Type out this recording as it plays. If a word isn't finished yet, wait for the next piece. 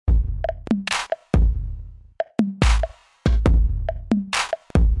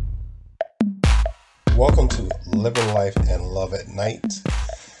Welcome to Living Life and Love at Night.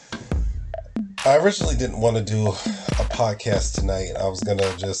 I originally didn't want to do a podcast tonight. I was going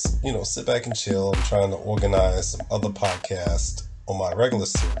to just, sit back and chill. I'm trying to organize some other podcasts on my regular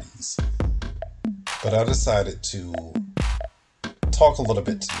series. But I decided to talk a little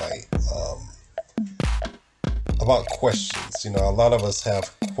bit tonight about questions. A lot of us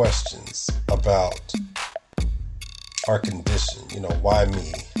have questions about our condition. Why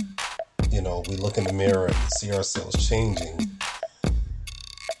me? We look in the mirror and see ourselves changing.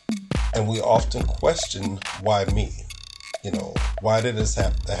 And we often question, why me? Why did this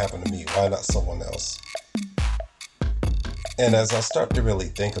happen to me? Why not someone else? And as I start to really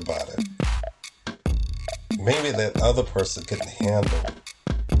think about it, maybe that other person couldn't handle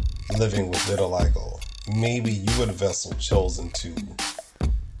living with vitiligo. Maybe you were the vessel chosen to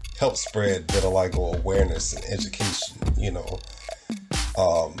help spread vitiligo awareness and education,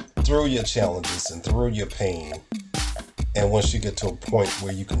 through your challenges and through your pain. And once you get to a point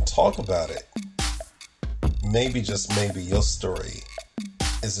where you can talk about it, maybe, just maybe, your story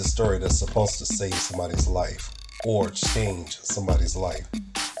is a story that's supposed to save somebody's life or change somebody's life.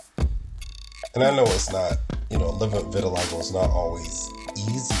 And I know it's not, living with vitiligo is not always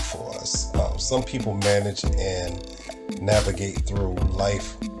easy for us. Some people manage and navigate through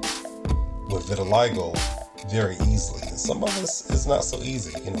life with vitiligo very easily. And some of us, it's not so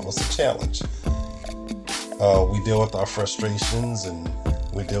easy. It's a challenge. We deal with our frustrations, and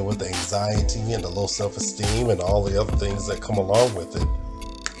we deal with the anxiety and the low self-esteem and all the other things that come along with it.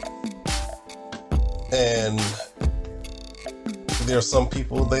 And there are some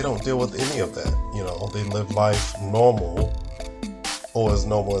people, they don't deal with any of that. They live life normal, or as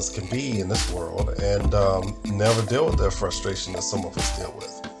normal as can be in this world, and never deal with their frustration that some of us deal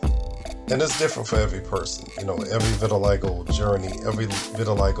with. And it's different for every person. Every vitiligo journey, every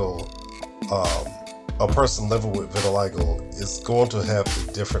vitiligo, a person living with vitiligo is going to have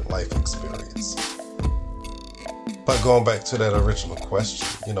a different life experience. But going back to that original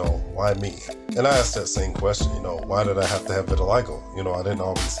question, why me? And I asked that same question, why did I have to have vitiligo? I didn't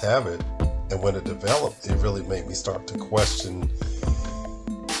always have it. And when it developed, it really made me start to question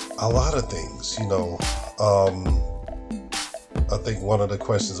a lot of things, I think one of the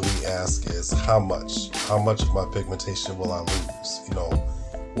questions we ask is how much of my pigmentation will I lose?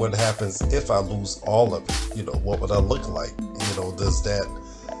 What happens if I lose all of it? What would I look like? Does that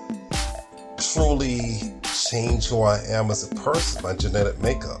truly change who I am as a person, my genetic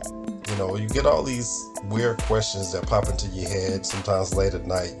makeup? You get all these weird questions that pop into your head. Sometimes late at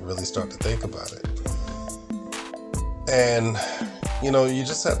night, you really start to think about it. And, you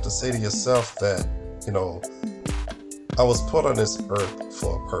just have to say to yourself that, I was put on this earth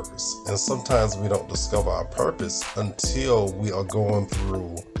for a purpose. And sometimes we don't discover our purpose until we are going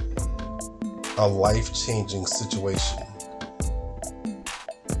through a life-changing situation.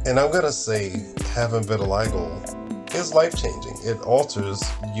 And I'm going to say having vitiligo is life-changing. It alters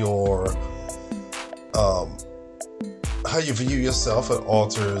your, how you view yourself. It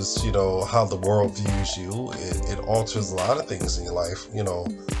alters, how the world views you. It alters a lot of things in your life,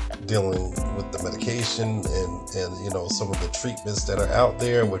 dealing with the medication and some of the treatments that are out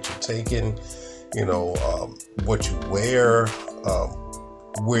there, what you're taking, what you wear,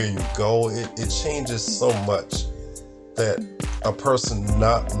 where you go. It changes so much that a person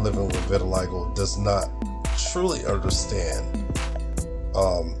not living with vitiligo does not truly understand.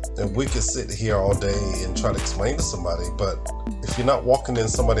 And we could sit here all day and try to explain to somebody, but if you're not walking in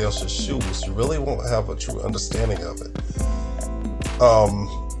somebody else's shoes, you really won't have a true understanding of it.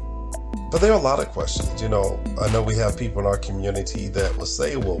 But there are a lot of questions. I know we have people in our community that will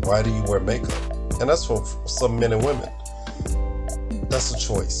say, well, why do you wear makeup? And that's for some men and women. That's a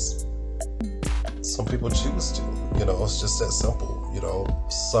choice. Some people choose to. It's just that simple.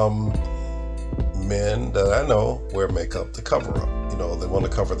 Some men that I know wear makeup to cover up. They want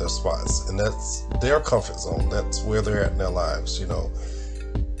to cover their spots. And that's their comfort zone. That's where they're at in their lives,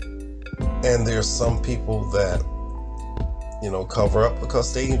 And there's some people that cover up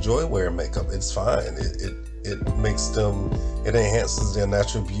because they enjoy wearing makeup. It's fine. It makes them, it enhances their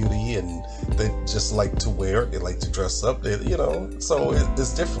natural beauty, and they just like to wear it. They like to dress up. So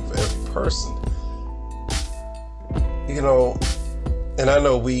it's different for every person. And I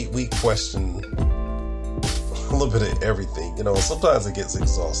know we question a little bit of everything. Sometimes it gets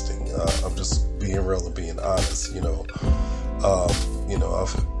exhausting. I'm just being real and being honest.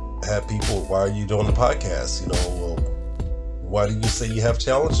 I've had people, why are you doing the podcast? Well, why do you say you have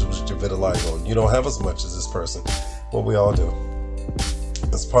challenges with your vitiligo? You don't have as much as this person. Well, we all do.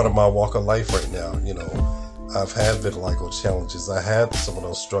 It's part of my walk of life right now. I've had vitiligo challenges. I had some of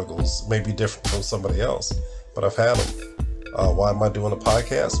those struggles, maybe different from somebody else, but I've had them. Why am I doing a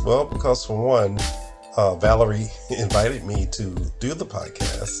podcast? Well, because for one, Valerie invited me to do the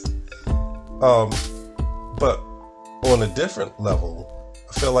podcast. But on a different level,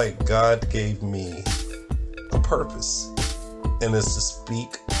 I feel like God gave me a purpose, and it's to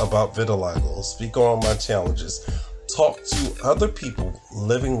speak about vitiligo, speak on my challenges, talk to other people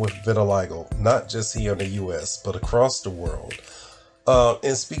living with vitiligo, not just here in the US, but across the world,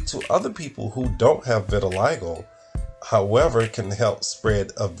 and speak to other people who don't have vitiligo, however, can help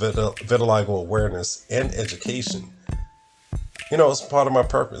spread a vitiligo awareness and education. You know, it's part of my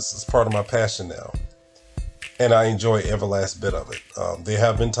purpose. It's part of my passion now. And I enjoy every last bit of it. There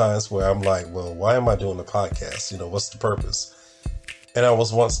have been times where I'm like, well, why am I doing a podcast? You know, what's the purpose? And I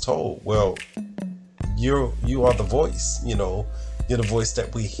was once told, well, you are the voice, you know, you're the voice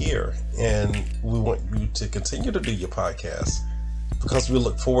that we hear. And we want you to continue to do your podcast because we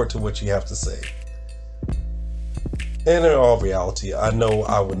look forward to what you have to say. And in all reality, I know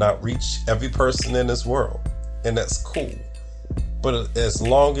I would not reach every person in this world, and that's cool. But as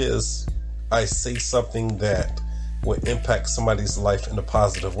long as I say something that will impact somebody's life in a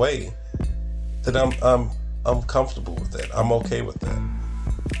positive way, then I'm comfortable with that. I'm okay with that.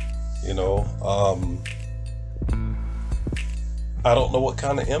 You know, I don't know what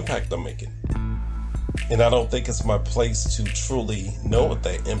kind of impact I'm making, and I don't think it's my place to truly know what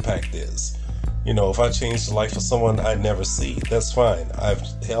that impact is. You know, if I change the life of someone I never see, that's fine. I've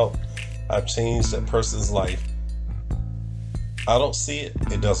changed that person's life. I don't see it,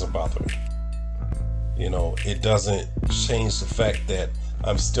 it doesn't bother me. You know, it doesn't change the fact that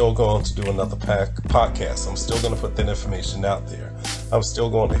I'm still going to do another podcast. I'm still going to put that information out there. I'm still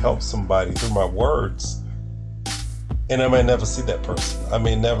going to help somebody through my words. And I may never see that person. I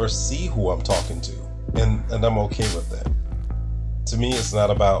may never see who I'm talking to. And I'm okay with that. To me, it's not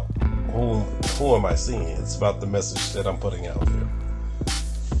about who am I seeing? It's about the message that I'm putting out there.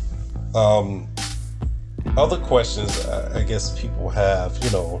 Other questions I guess people have,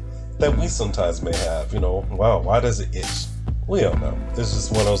 you know, that we sometimes may have, you know, wow, why does it itch? We don't know. It's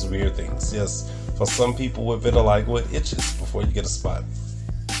just one of those weird things. Yes, for some people with vitiligo, it itches before you get a spot.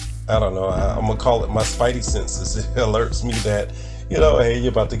 I don't know. I'm going to call it my spidey senses. It alerts me that, you know, hey,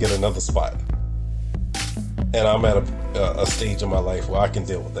 you're about to get another spot. And I'm at a stage in my life where I can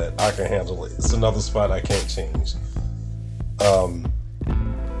deal with that. I can handle it. It's another spot I can't change.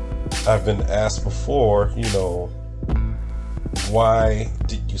 I've been asked before, you know, why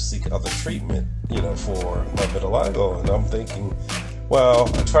did you seek other treatment, you know, for my vitiligo? And I'm thinking, well,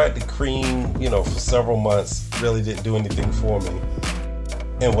 I tried the cream, you know, for several months, really didn't do anything for me.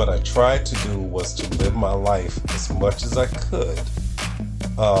 And what I tried to do was to live my life as much as I could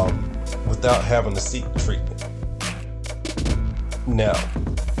without having to seek treatment. Now,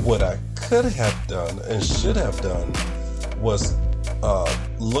 what I could have done and should have done was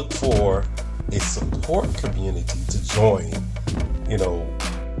look for a support community to join, you know,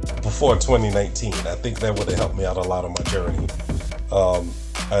 before 2019. I think that would have helped me out a lot on my journey.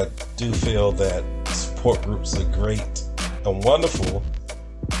 I do feel that support groups are great and wonderful.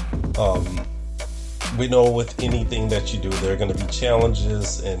 We know with anything that you do, there are going to be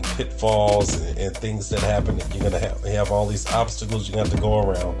challenges and pitfalls and things that happen. You're going to have all these obstacles you have to go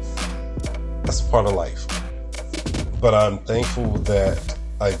around. That's a part of life. But I'm thankful that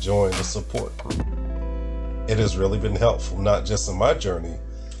I joined a support group. It has really been helpful, not just in my journey,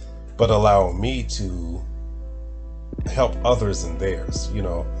 but allowing me to help others in theirs. You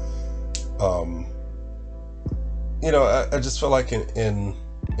know, I just feel like in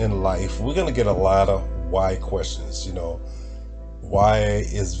life, we're going to get a lot of why questions. You know, why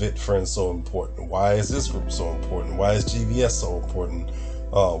is VitFriends so important? Why is this group so important? Why is GVS so important?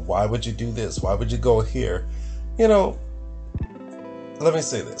 Why would you do this? Why would you go here? You know, let me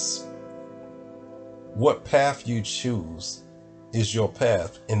say this. What path you choose is your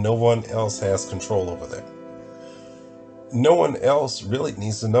path, and no one else has control over that. No one else really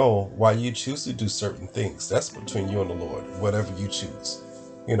needs to know why you choose to do certain things. That's between you and the Lord, whatever you choose.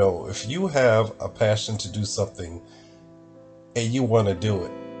 You know, if you have a passion to do something and you want to do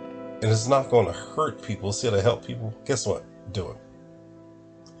it, and it's not going to hurt people, it's here to help people, guess what? Do it.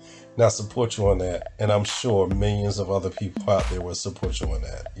 Now, support you on that, and I'm sure millions of other people out there will support you on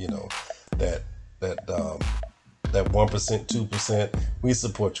that. You know, that 1%, 2%, we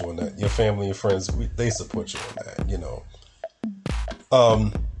support you on that. Your family and friends, they support you on that. You know,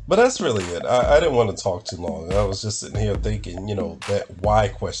 but that's really it. I didn't want to talk too long. I was just sitting here thinking, you know, that why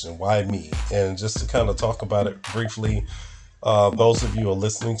question, why me, and just to kind of talk about it briefly. Those of you who are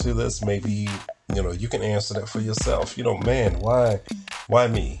listening to this, maybe You can answer that for yourself. Man, why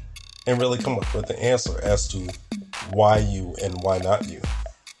me? And really come up with the answer as to why you and why not you.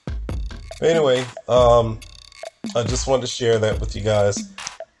 Anyway, I just wanted to share that with you guys.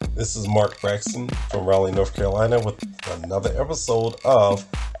 This is Mark Braxton from Raleigh, North Carolina, with another episode of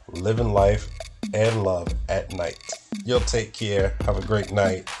Living Life and Love at Night. You'll take care. Have a great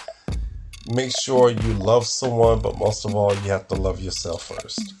night. Make sure you love someone, but most of all, you have to love yourself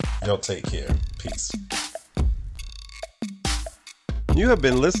first. You'll take care. Peace. You have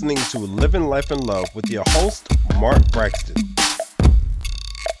been listening to Living Life and Love with your host, Mark Braxton.